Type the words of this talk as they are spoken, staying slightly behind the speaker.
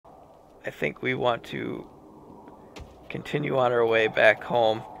I think we want to continue on our way back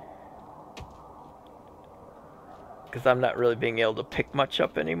home, because I'm not really being able to pick much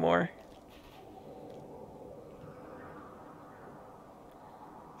up anymore.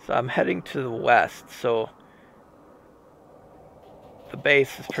 So I'm heading to the west, so the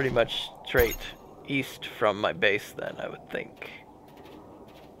base is pretty much straight east from my base then, I would think.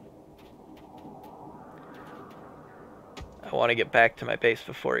 I want to get back to my base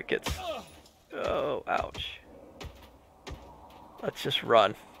before it gets... Oh, ouch. Let's just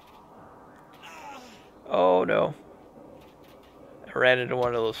run. Oh no. I ran into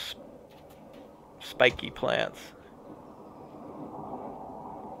one of those spiky plants.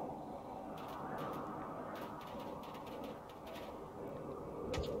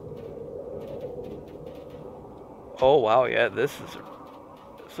 Oh wow, yeah, this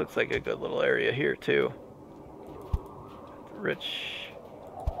looks like a good little area here too. Rich.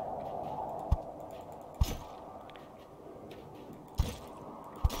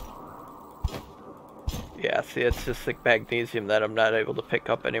 Yeah, see, it's just like magnesium that I'm not able to pick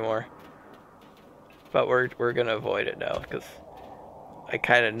up anymore. But we're gonna avoid it now because I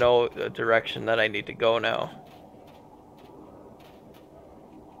kind of know the direction that I need to go now.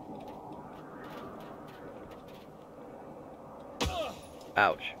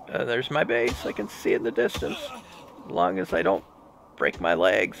 Ouch. There's my base. I can see it in the distance. As long as I don't break my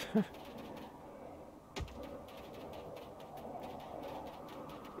legs.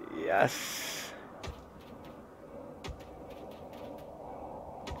 Yes.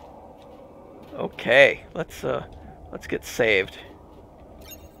 Okay, let's get saved.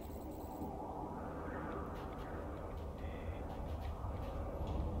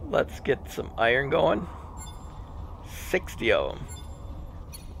 Let's get some iron going. 60 of them.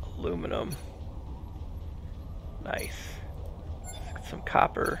 Aluminum. Nice. Let's get some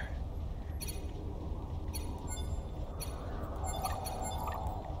copper.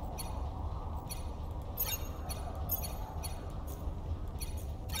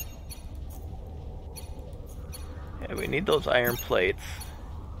 Yeah, we need those iron plates.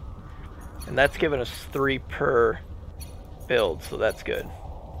 And that's giving us 3 per build, so that's good.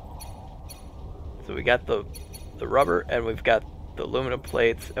 So we got the rubber, and we've got the aluminum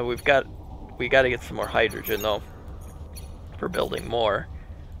plates, and we got to get some more hydrogen though for building more.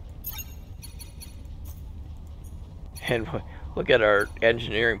 And look at our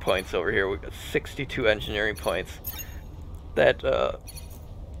engineering points over here. We've got 62 engineering points. That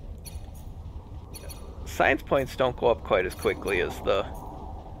science points don't go up quite as quickly as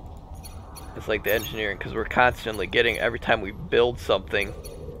like the engineering, because we're constantly getting, every time we build something,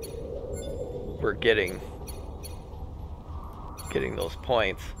 we're getting those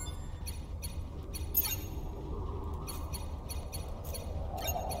points.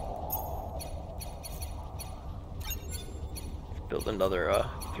 Let's build another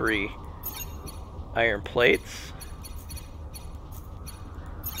 3 iron plates.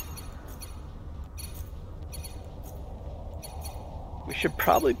 We should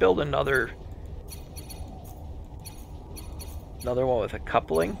probably build another one with a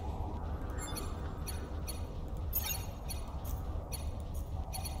coupling.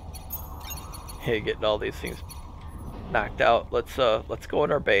 Hey, getting all these things knocked out. Let's go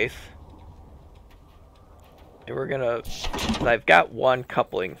in our base. And we're gonna... I've got one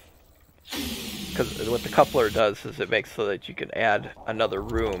coupling. Because what the coupler does is it makes so that you can add another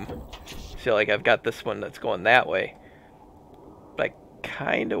room. See, like I've got this one that's going that way. But I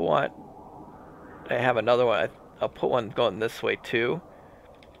kind of want to have another one. I'll put one going this way too.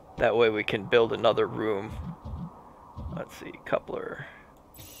 That way we can build another room. Let's see, coupler.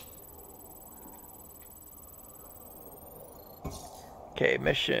 Okay,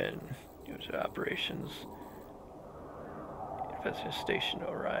 mission. User operations. Investigation Station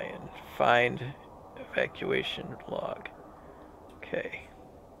Orion. Find evacuation log. Okay.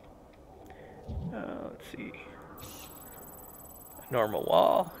 Let's see. Normal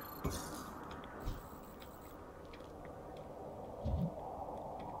wall.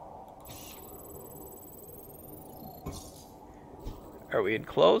 Are we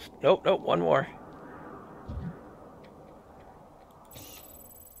enclosed? Nope, nope, one more.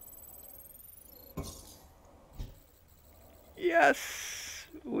 Yes,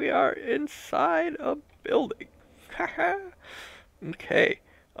 we are inside a building. Okay.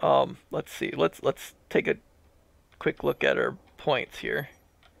 Let's see. Let's take a quick look at our points here.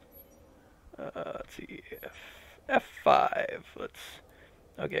 Let's see. F5.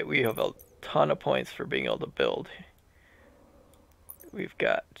 Okay, we have a ton of points for being able to build. We've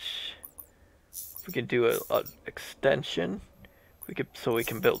got, we can do an extension. so we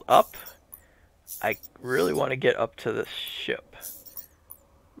can build up. I really want to get up to this ship.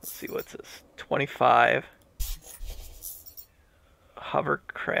 Let's see, what's this? 25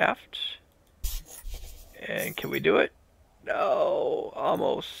 hovercraft. And can we do it? No,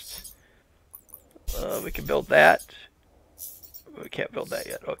 almost. We can build that. We can't build that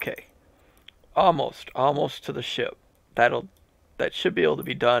yet. Okay. Almost to the ship. That should be able to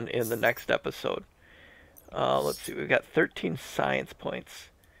be done in the next episode. Let's see, we've got 13 science points.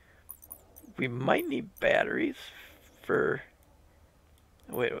 We might need batteries for...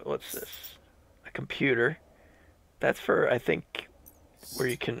 Wait, what's this? A computer. That's for, I think, where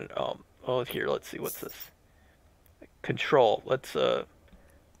you can... oh, here, let's see, what's this? Control. Let's,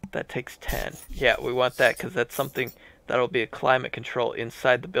 that takes 10. Yeah, we want that because that's something that'll be a climate control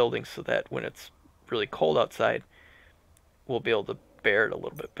inside the building so that when it's really cold outside, we'll be able to bear it a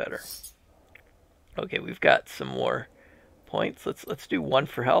little bit better. Okay, we've got some more points. Let's do one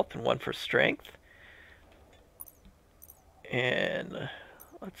for health and one for strength. And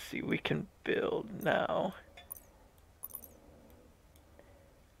let's see, we can build now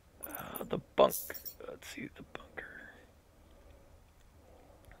the bunk. Let's see the bunker.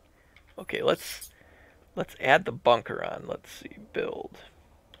 Okay, let's add the bunker on. Let's see, build.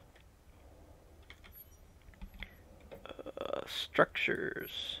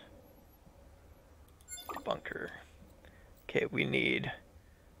 Structures. Bunker. Okay, we need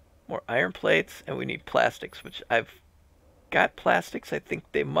more iron plates and we need plastics, which I've got plastics. I think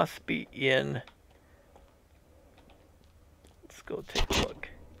they must be in... Let's go take a look.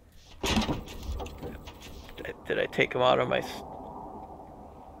 Did I take them out of my...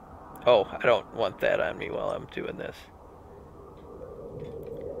 Oh, I don't want that on me while I'm doing this.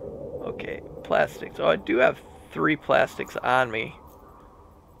 Okay, plastics. Oh, I do have 3 plastics on me.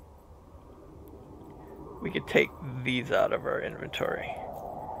 We could take these out of our inventory.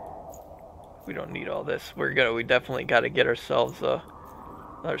 We don't need all this. We definitely got to get ourselves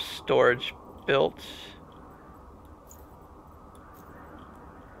our storage built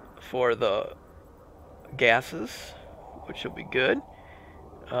for the gases, which will be good.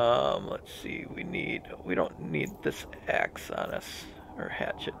 Let's see. We don't need this axe on us, or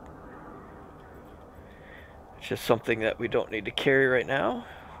hatchet. It's just something that we don't need to carry right now.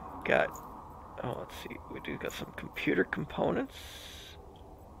 Oh, let's see. We do got some computer components.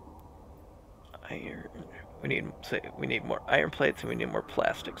 Iron. We need more iron plates and we need more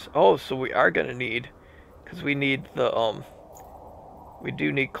plastics. Oh, so we are gonna need, because we need the we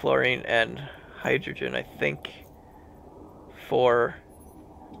do need chlorine and hydrogen, I think, for.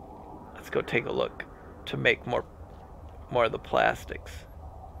 Let's go take a look to make more of the plastics.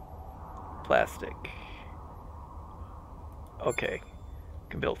 Plastic. Okay,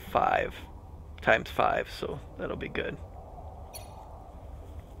 can build 5 times 5, so that'll be good.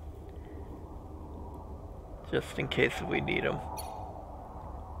 Just in case we need them.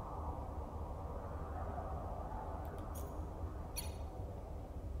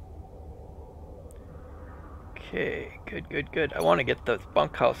 Okay, good. I want to get the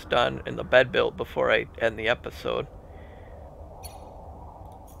bunkhouse done and the bed built before I end the episode.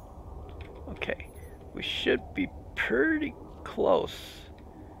 Okay, we should be pretty close.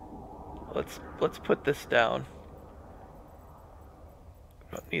 Let's put this down.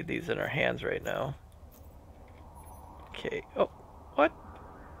 We don't need these in our hands right now. Okay. Oh, what?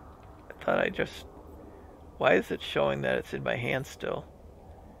 I thought I just... Why is it showing that it's in my hand still?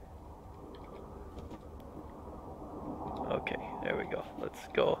 Okay, there we go. Let's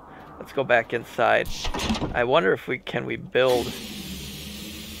go back inside. I wonder if can we build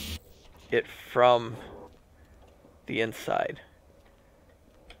it from the inside.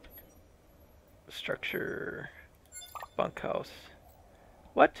 Structure, bunkhouse.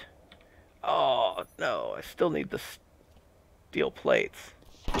 What? Oh no, I still need the steel plates.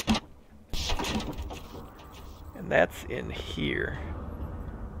 And that's in here.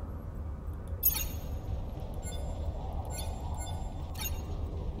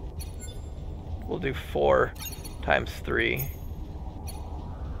 We'll do 4 times 3.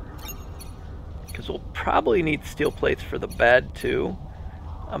 Because we'll probably need steel plates for the bed too,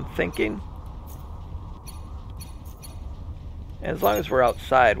 I'm thinking. And as long as we're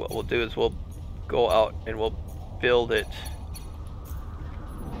outside, what we'll do is we'll go out and we'll build it.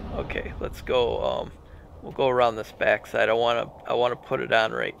 Okay, let's go. We'll go around this backside. I want to put it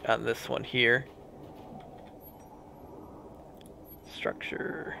on right on this one here.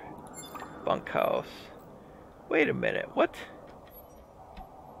 Structure, bunkhouse. Wait a minute. What?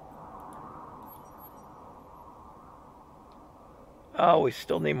 Oh, we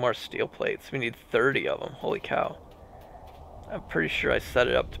still need more steel plates. We need 30 of them. Holy cow. I'm pretty sure I set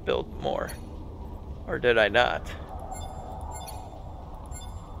it up to build more. Or did I not?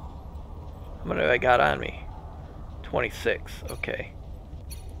 How many have I got on me? 26, okay.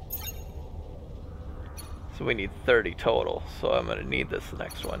 So we need 30 total, so I'm gonna need this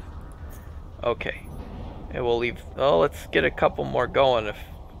next one. Okay. And we'll leave, oh, let's get a couple more going if...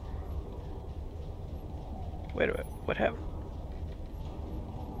 Wait a minute, what happened?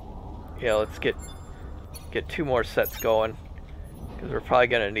 Yeah, let's get 2 more sets going, because we're probably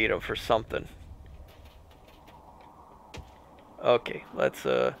gonna need them for something. Okay, let's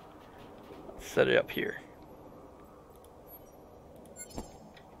set it up here.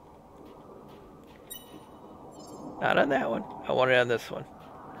 Not on that one. I want it on this one.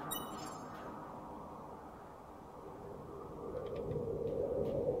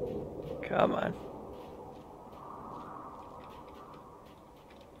 Come on.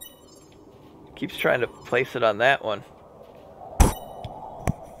 Keeps trying to place it on that one.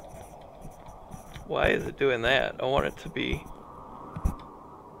 Why is it doing that? I want it to be...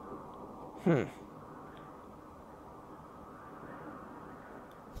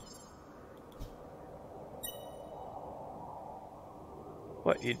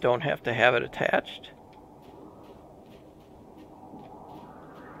 What, you don't have to have it attached?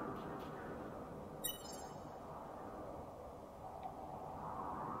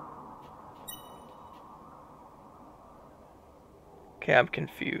 Okay, I'm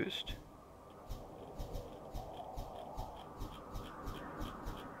confused.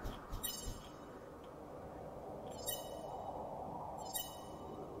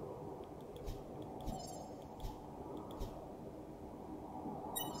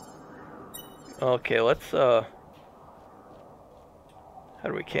 Okay, let's, how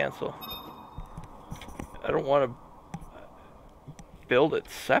do we cancel? I don't want to build it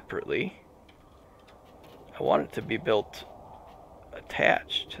separately. I want it to be built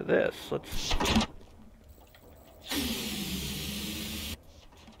attached to this. Let's...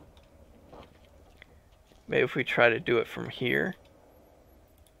 Maybe if we try to do it from here.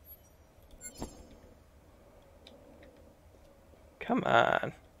 Come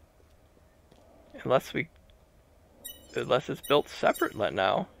on. Unless it's built separate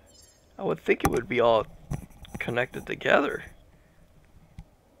now. I would think it would be all connected together.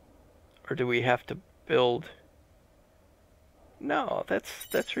 Or do we have to build... No,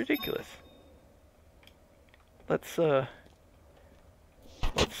 that's ridiculous. Let's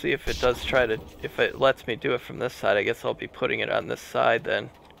see if it does try to... If it lets me do it from this side, I guess I'll be putting it on this side then.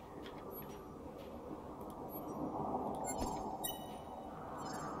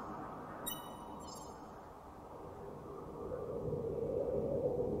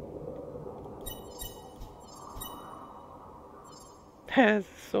 That's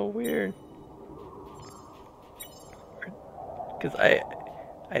so weird. Because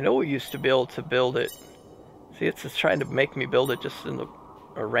I know we used to be able to build it. See, it's just trying to make me build it just in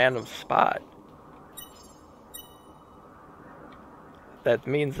a random spot. That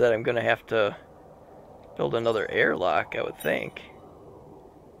means that I'm going to have to build another airlock, I would think.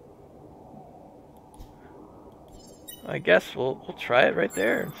 I guess we'll try it right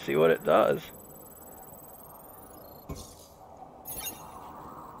there and see what it does.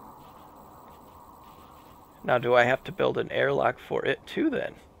 Now, do I have to build an airlock for it too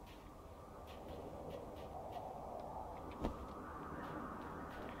then?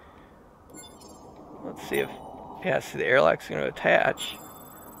 Let's see if... Yeah, see, the airlock's going to attach.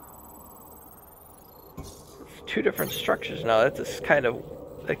 It's 2 different structures now.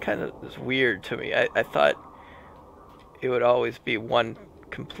 That kind of is weird to me. I thought it would always be one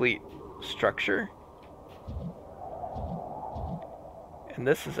complete structure. And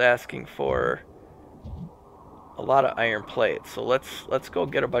this is asking for a lot of iron plates, so let's go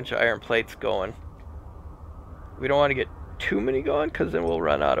get a bunch of iron plates going. We don't want to get too many going, because then we'll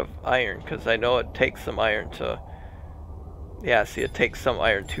run out of iron, because I know it takes some iron to... Yeah, see, it takes some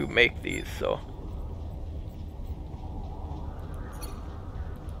iron to make these, so...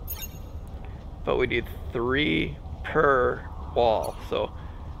 But we need 3 per wall, so...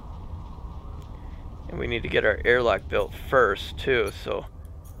 And we need to get our airlock built first, too, so...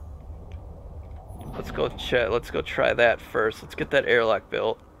 Let's go try that first. Let's get that airlock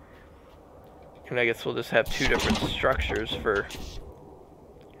built. And I guess we'll just have 2 different structures for...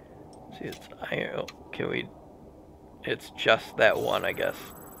 See, it's iron. Oh, can we... It's just that one, I guess.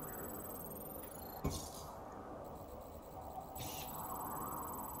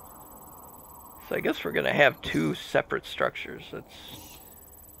 So I guess we're going to have 2 separate structures.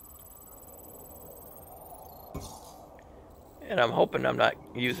 And I'm hoping I'm not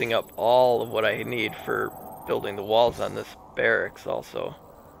using up all of what I need for building the walls on this barracks also.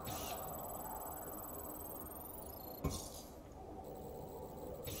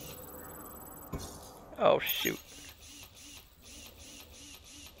 Oh shoot.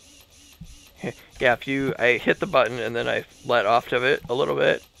 Yeah, I hit the button and then I let off of it a little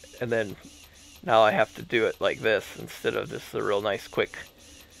bit, and then now I have to do it like this instead of just a real nice quick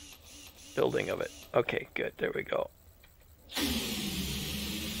building of it. Okay, good, there we go.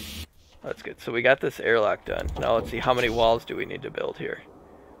 That's good. So we got this airlock done. Now let's see, how many walls do we need to build here?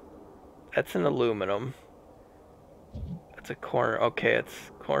 That's an aluminum. That's a corner. Okay,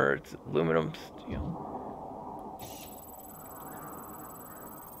 it's corner. It's aluminum steel.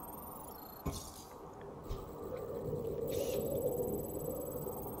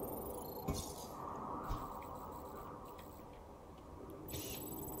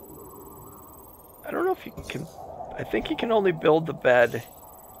 I don't know if you can. I think you can only build the bed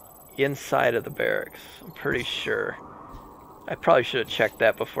inside of the barracks. I'm pretty sure. I probably should have checked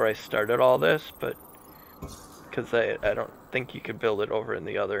that before I started all this, but because I don't think you could build it over in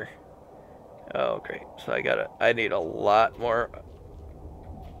the other. Oh, great. So I need a lot more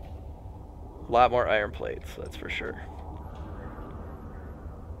iron plates, that's for sure.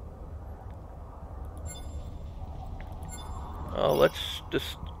 Oh, let's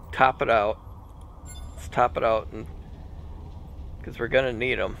just top it out. Let's top it out, and because we're gonna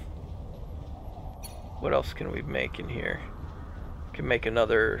need them. What else can we make in here? We can make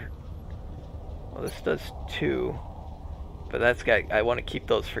another. Well, this does 2, but that's got. I want to keep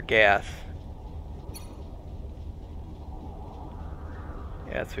those for gas.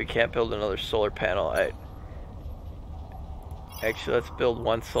 Yeah, so we can't build another solar panel. Actually, let's build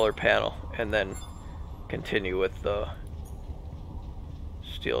 1 solar panel and then continue with the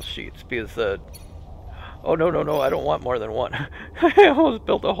steel sheets, because the. Oh, no, I don't want more than 1. I almost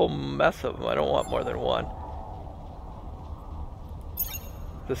built a whole mess of them. I don't want more than 1.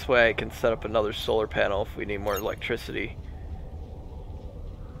 This way I can set up another solar panel if we need more electricity.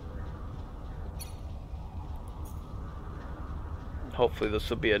 Hopefully this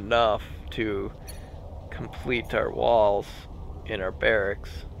will be enough to complete our walls in our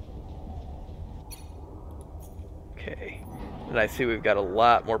barracks. Okay. And I see we've got a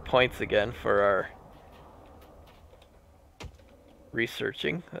lot more points again for our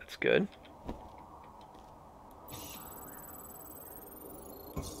researching. That's good.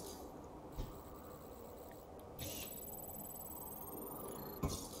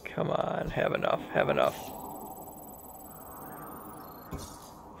 Come on, have enough.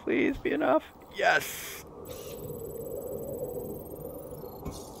 Please be enough. Yes!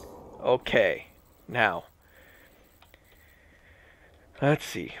 Okay, now. Let's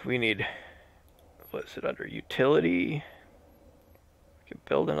see, we need, what is it under? Utility. We can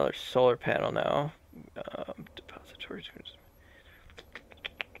build another solar panel now. Depositories.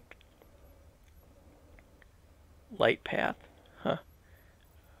 Light path. Huh.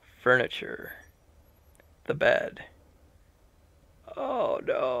 Furniture. The bed. Oh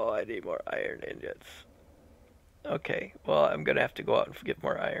no, I need more iron ingots. Okay, well I'm gonna have to go out and get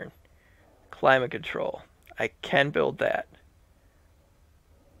more iron. Climate control. I can build that.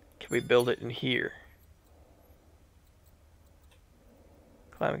 Can we build it in here?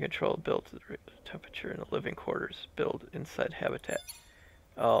 Climate control built to the temperature in the living quarters. Build inside habitat.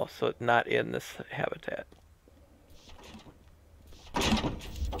 Oh, so it's not in this habitat. Let's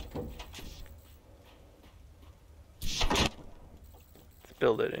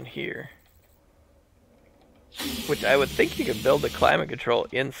build it in here. Which I would think you could build the climate control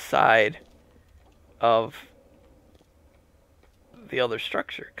inside of the other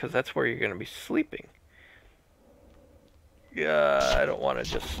structure, because that's where you're going to be sleeping. Yeah, I don't want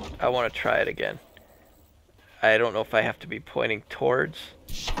to I want to try it again. I don't know if I have to be pointing towards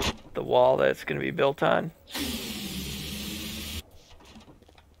the wall that it's going to be built on.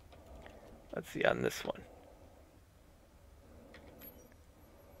 Let's see on this one.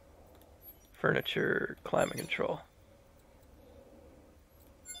 Furniture, climate control.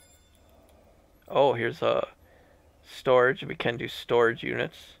 Oh, here's a storage. We can do storage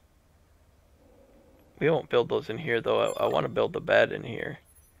units. We won't build those in here though. I want to build the bed in here.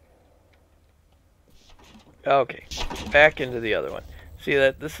 Okay, back into the other one. See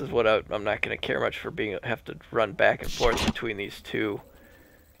that this is what I'm not going to care much for have to run back and forth between these two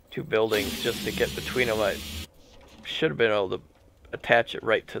buildings just to get between them. I should have been able to attach it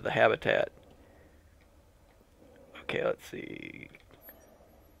right to the habitat. Okay, let's see.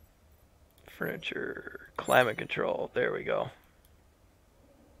 Furniture, climate control. There we go.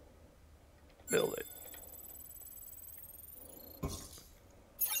 Build it.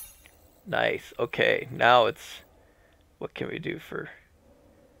 Nice. Okay, now it's what can we do for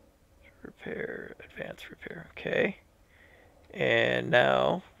repair, advanced repair? Okay. And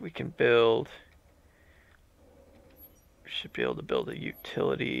now we can build, we should be able to build a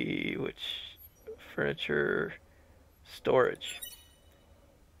utility, which furniture, storage.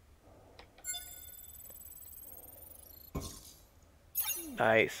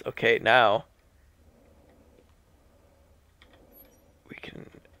 Nice. Okay, now we can,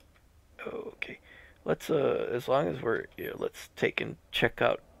 okay. Let's as long as we're here, let's take and check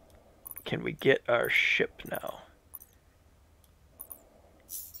out, can we get our ship now?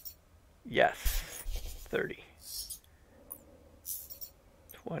 Yes. 30.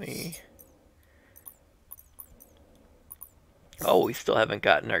 20. Oh, we still haven't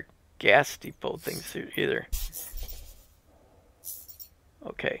gotten our gas depot things through either.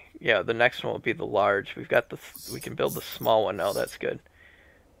 Okay, yeah, the next one will be the large. We've got the, we can build the small one now, that's good.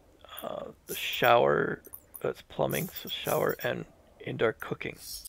 The shower, that's plumbing, so shower and indoor cooking.